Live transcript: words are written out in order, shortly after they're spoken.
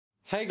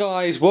Hey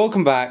guys,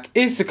 welcome back,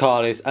 it's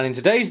TheCardists, and in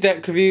today's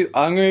deck review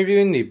I'm going to be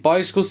reviewing the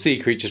Bicycle Sea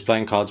Creatures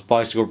playing cards,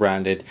 Bicycle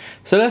branded.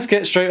 So let's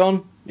get straight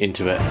on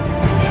into it.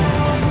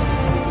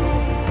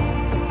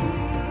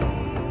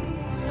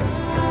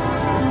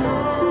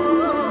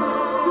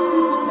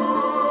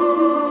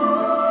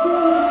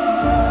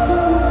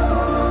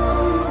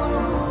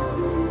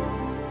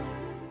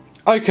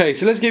 Okay,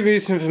 so let's give you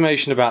some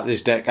information about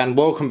this deck, and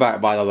welcome back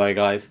by the way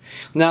guys.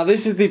 Now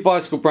this is the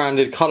Bicycle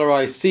branded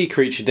Colorized Sea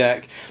Creature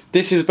deck.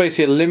 This is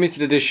basically a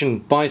limited edition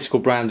Bicycle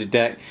branded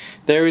deck.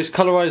 There is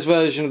colorized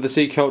version of the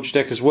Sea Culture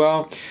deck as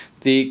well.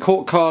 The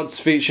court cards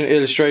feature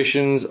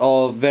illustrations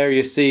of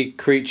various sea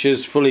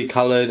creatures fully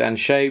coloured and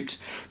shaped.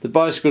 The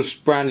Bicycle's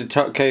branded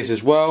tuck case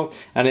as well,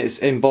 and it's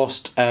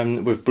embossed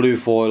with blue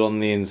foil on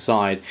the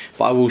inside,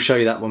 but I will show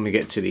you that when we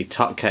get to the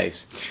tuck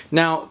case.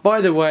 Now, by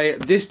the way,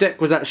 this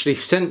deck was actually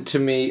sent to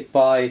me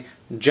by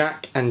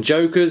Jack and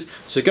Jokers,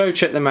 so go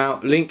check them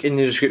out, link in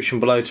the description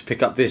below to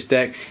pick up this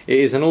deck. It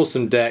is an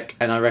awesome deck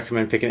and I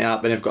recommend picking it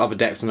up, and they've got other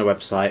decks on their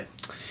website.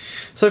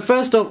 So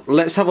first off,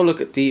 let's have a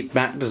look at the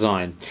back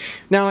design.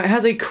 Now it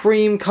has a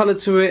cream colour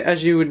to it,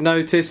 as you would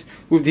notice,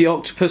 with the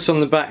octopus on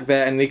the back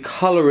there, and the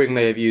colouring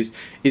they have used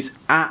is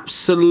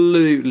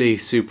absolutely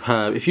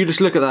superb. If you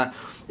just look at that,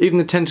 even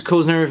the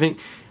tentacles and everything,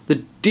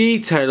 the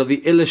detail of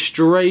the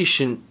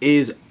illustration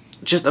is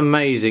just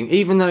amazing.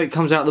 Even though it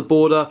comes out the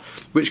border,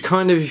 which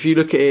kind of, if you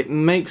look at it,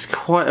 makes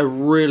quite a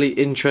really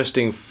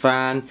interesting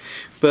fan,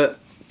 but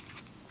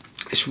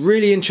it's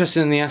really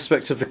interesting in the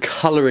aspect of the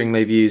colouring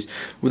they've used,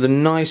 with a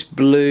nice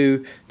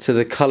blue to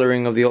the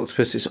colouring of the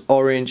octopus. It's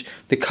orange.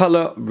 The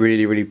colour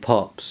really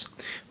pops.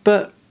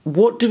 But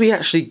what do we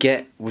actually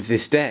get with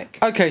this deck?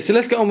 Okay, so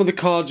let's get on with the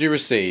cards you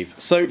receive.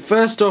 So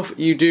first off,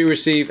 you do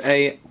receive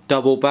a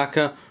double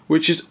backer,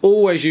 which is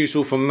always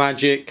useful for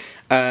Magic,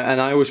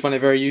 and I always find it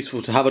very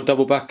useful to have a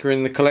double backer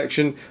in the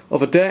collection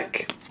of a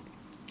deck.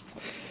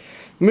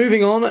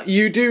 Moving on,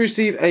 you do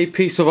receive a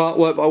piece of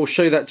artwork, but I will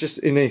show you that just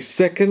in a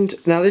second.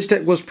 Now this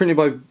deck was printed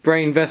by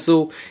Brain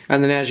Vessel,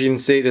 and then as you can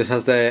see it just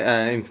has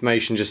their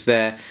information just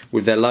there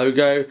with their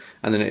logo,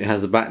 and then it has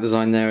the back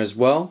design there as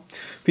well.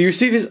 But you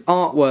receive this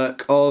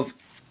artwork of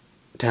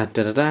let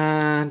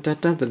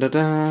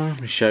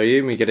me show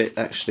you, let me get it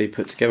actually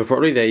put together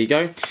properly, there you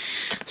go.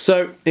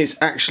 So it's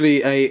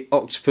actually a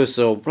octopus,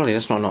 or bloody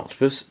that's not an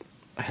octopus,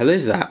 the hell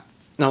is that?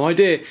 No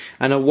idea,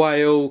 and a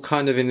whale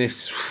kind of in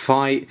this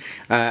fight,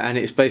 and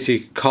it's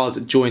basically cards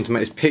that join to make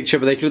this picture,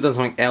 but they could have done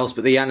something else,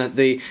 but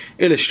the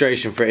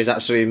illustration for it is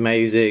absolutely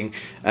amazing,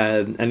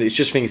 and it's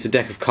just think it's a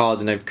deck of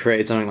cards and they've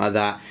created something like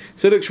that,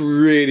 so it looks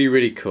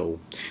really cool.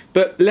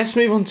 But let's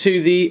move on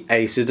to the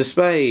Aces of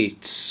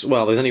Spades.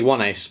 Well, there's only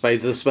one Ace of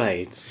Spades of the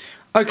Spades.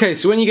 Okay,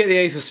 so when you get the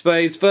Ace of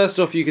Spades, first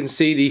off you can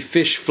see the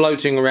fish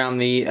floating around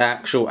the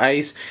actual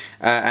ace,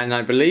 and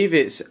I believe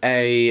it's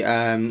a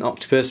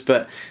octopus,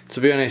 but to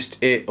be honest,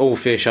 all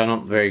fish are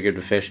not very good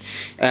with fish.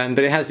 But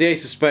it has the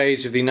Ace of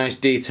Spades with the nice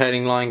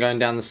detailing line going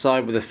down the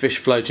side with the fish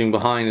floating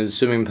behind and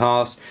swimming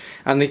past,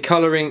 and the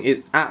colouring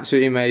is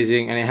absolutely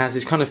amazing, and it has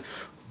this kind of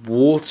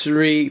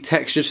watery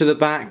texture to the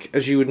back,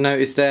 as you would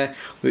notice there,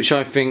 which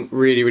I think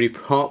really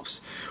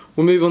pops.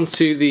 We'll move on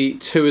to the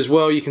 2 as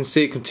well. You can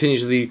see it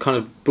continues with the kind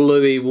of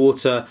bluey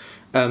water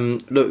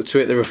look to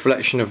it, the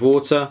reflection of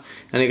water,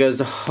 and it goes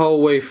the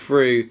whole way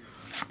through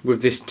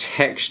with this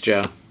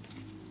texture.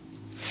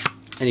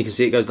 And you can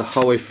see it goes the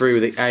whole way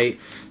through with the 8,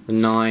 the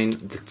 9,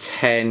 the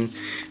 10.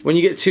 When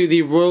you get to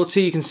the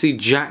royalty, you can see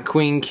Jack,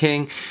 Queen,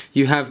 King.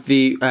 You have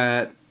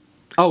the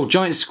oh,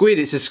 giant squid,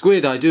 it's a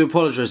squid, I do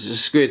apologise, it's a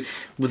squid,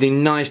 with the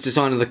nice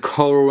design of the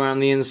coral around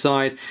the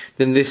inside.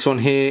 Then this one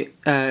here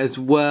as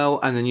well,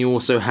 and then you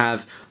also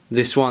have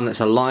this one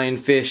that's a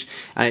lionfish,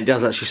 and it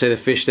does actually say the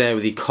fish there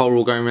with the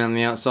coral going around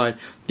the outside.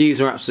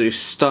 These are absolutely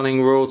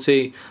stunning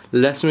royalty.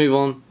 Let's move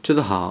on to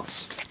the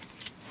hearts.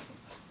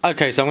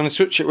 Okay, so I'm going to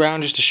switch it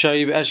around just to show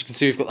you, but as you can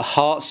see we've got the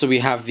hearts, so we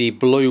have the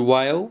blue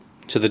whale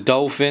to the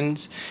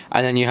dolphins,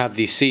 and then you have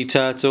the sea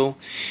turtle,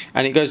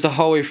 and it goes the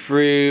whole way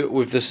through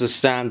with the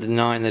stand, the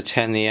 9, the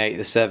 10, the 8,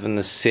 the 7,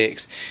 the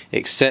 6,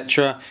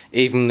 etc.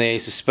 Even the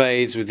Ace of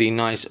Spades with the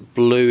nice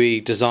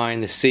bluey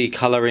design, the sea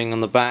colouring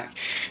on the back.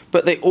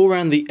 But they all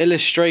round, the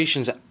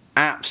illustrations are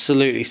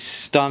absolutely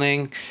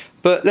stunning.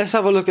 But let's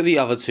have a look at the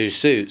other 2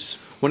 suits.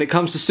 When it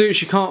comes to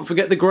suits, you can't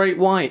forget the Great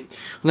White.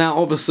 Now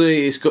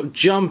obviously it's got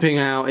jumping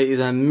out, it is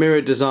a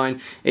mirror design,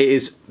 it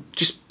is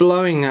just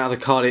blowing out of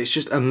the card, it's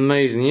just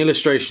amazing. The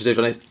illustrations they've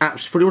done, it's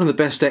absolutely one of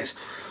the best decks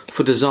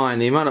for design.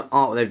 The amount of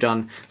art they've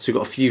done, so we've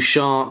got a few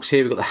sharks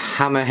here, we've got the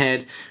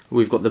hammerhead,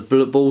 we've got the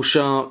bull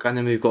shark, and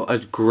then we've got a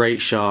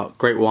great shark,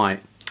 Great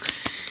White.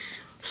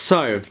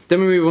 So,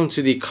 then we move on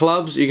to the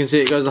clubs. You can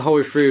see it goes the whole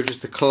way through with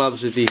just the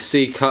clubs with the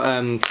sea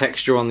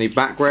texture on the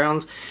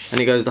background,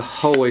 and it goes the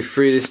whole way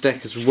through this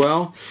deck as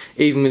well,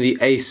 even with the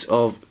Ace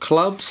of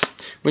Clubs.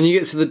 When you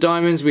get to the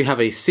diamonds, we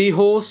have a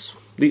seahorse.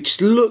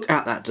 Just look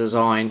at that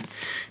design.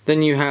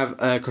 Then you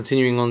have,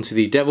 continuing on to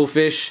the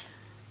devilfish,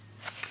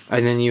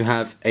 and then you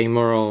have a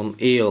moron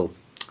eel.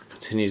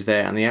 continues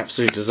there, and the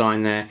absolute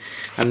design there,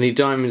 and the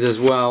diamonds as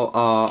well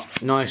are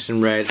nice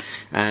and red,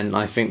 and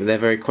I think that they're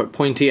very quite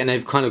pointy, and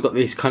they've kind of got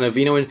this kind of,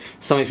 you know, when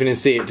something's been in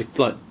sea, it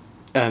like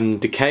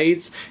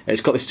decades,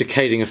 it's got this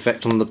decaying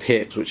effect on the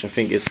pips, which I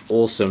think is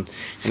awesome,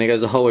 and it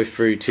goes the whole way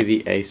through to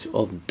the ace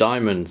of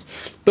diamonds.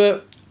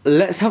 But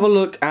let's have a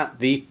look at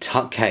the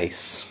tuck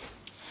case.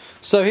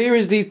 So here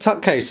is the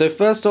tuck case. So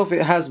first off,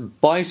 it has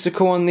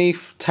bicycle on the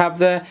tab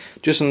there,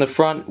 just on the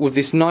front, with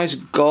this nice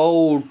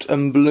gold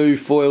and blue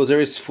foils.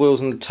 There is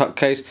foils in the tuck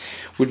case,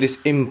 with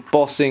this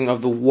embossing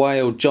of the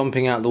whale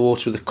jumping out of the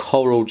water with the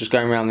coral just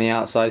going around the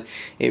outside.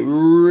 It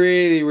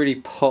really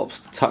pops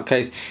the tuck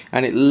case,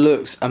 and it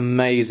looks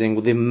amazing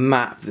with the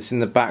map that's in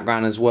the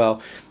background as well.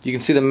 You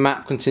can see the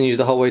map continues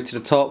the whole way to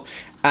the top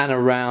and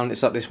around.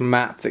 It's like this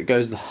map that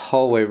goes the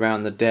whole way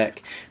around the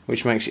deck,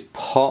 which makes it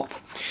pop.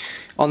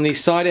 On the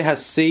side it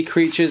has sea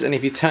creatures, and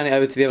if you turn it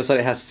over to the other side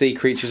it has sea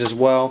creatures as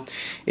well.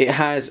 It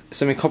has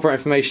some incorporate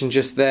information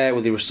just there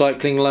with the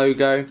recycling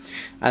logo,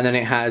 and then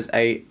it has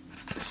a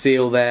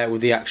seal there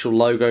with the actual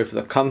logo for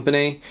the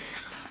company.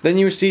 Then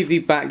you receive the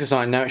back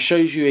design. Now it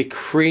shows you a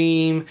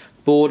cream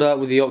border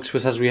with the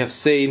octopus as we have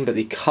seen, but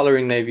the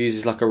colouring they've used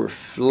is like a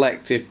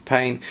reflective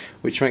paint,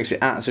 which makes it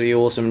absolutely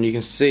awesome, and you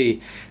can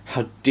see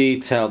how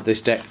detailed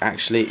this deck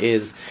actually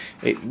is.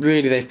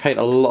 They've paid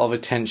a lot of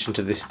attention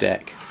to this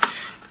deck.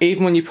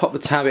 Even when you pop the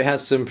tab, it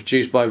has some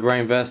produced by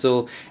Brain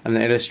Vessel and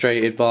then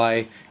illustrated by,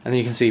 and then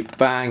you can see,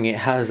 bang, it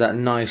has that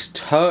nice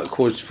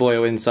turquoise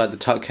foil inside the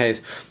tuck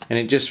case, and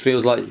it just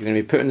feels like you're going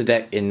to be putting the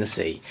deck in the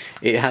sea.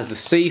 It has the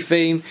sea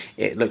theme,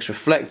 it looks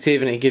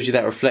reflective, and it gives you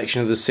that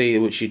reflection of the sea,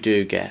 which you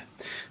do get.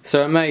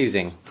 So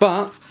amazing.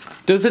 But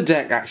does the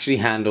deck actually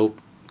handle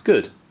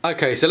good?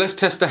 Okay, so let's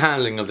test the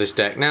handling of this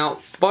deck.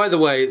 Now, by the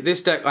way,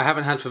 this deck I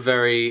haven't had for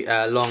very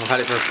long. I've had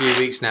it for a few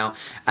weeks now,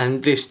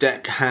 and this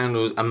deck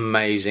handles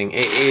amazing.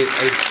 It is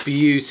a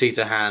beauty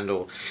to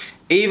handle.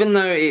 Even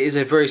though it is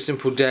a very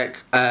simple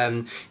deck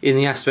in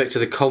the aspect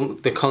of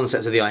the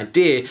concept of the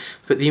idea,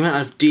 but the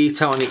amount of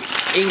detail and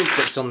the ink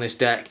that's on this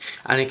deck,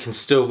 and it can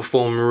still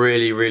perform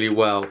really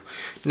well.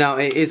 Now,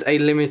 it is a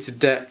limited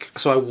deck,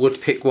 so I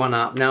would pick one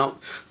up. Now,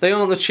 they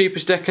aren't the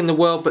cheapest deck in the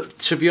world, but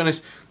to be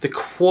honest, the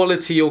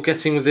quality you're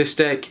getting with this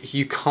deck,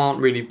 you can't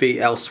really beat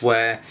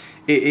elsewhere.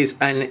 It is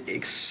an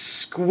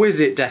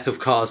exquisite deck of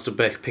cards to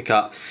pick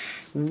up.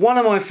 One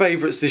of my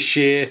favourites this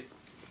year.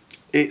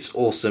 It's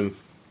awesome,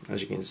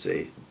 as you can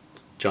see.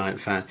 Giant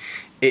fan.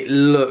 It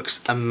looks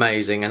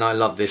amazing, and I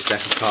love this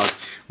deck of cards.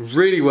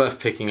 Really worth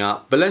picking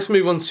up. But let's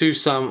move on to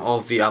some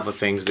of the other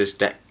things this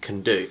deck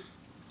can do.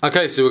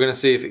 Okay, so we're going to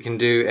see if it can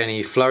do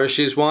any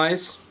flourishes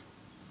wise.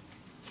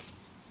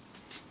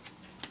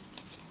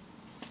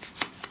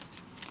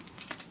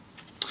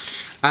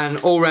 And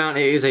all round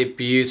it is a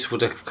beautiful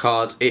deck of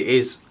cards. It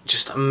is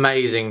just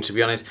amazing, to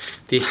be honest.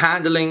 The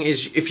handling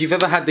is, if you've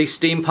ever had these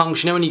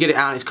steampunks, you know when you get it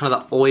out it's kind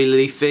of that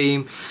oily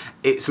theme?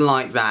 It's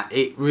like that.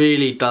 It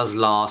really does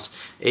last.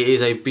 It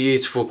is a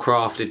beautiful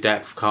crafted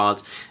deck of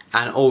cards,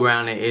 and all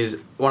round it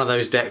is one of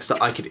those decks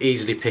that I could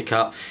easily pick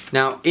up.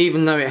 Now,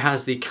 even though it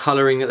has the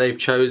colouring that they've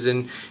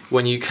chosen,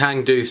 when you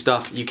can do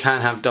stuff, you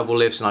can have double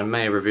lifts, and I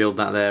may have revealed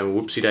that there,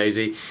 whoopsie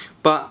daisy.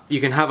 But you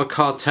can have a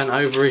card turn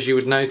over, as you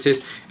would notice,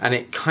 and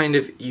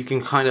you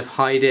can kind of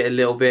hide it a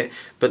little bit,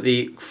 but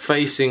the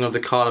facing of the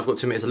card I've got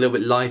to admit is a little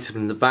bit lighter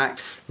than the back,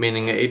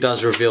 meaning that it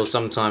does reveal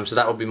sometimes, so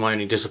that would be my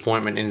only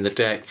disappointment in the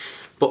deck.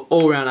 But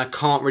all round, I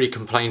can't really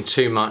complain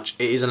too much.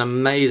 It is an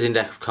amazing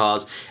deck of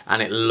cards,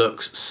 and it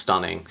looks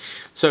stunning.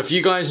 So if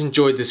you guys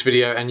enjoyed this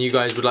video and you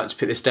guys would like to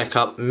pick this deck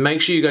up, make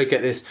sure you go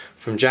get this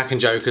from Jack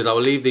and Jokers. I will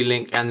leave the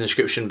link and the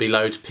description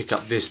below to pick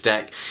up this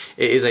deck.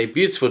 It is a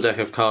beautiful deck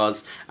of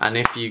cards, and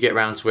if you get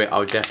round to it, I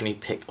would definitely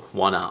pick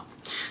one up.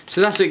 So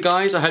that's it,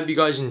 guys. I hope you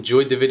guys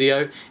enjoyed the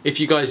video. If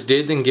you guys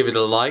did, then give it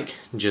a like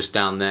just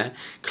down there.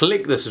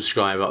 Click the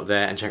subscribe up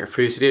there and check out the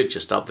previous video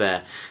just up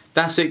there.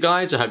 That's it,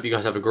 guys. I hope you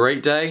guys have a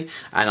great day,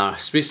 and I'll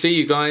see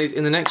you guys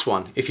in the next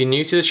one. If you're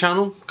new to the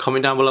channel,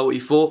 comment down below what you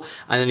thought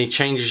and any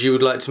changes you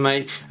would like to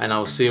make, and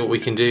I'll see what we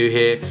can do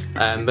here.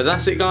 But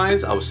that's it,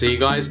 guys. I will see you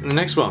guys in the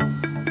next one.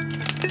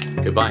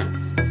 Goodbye.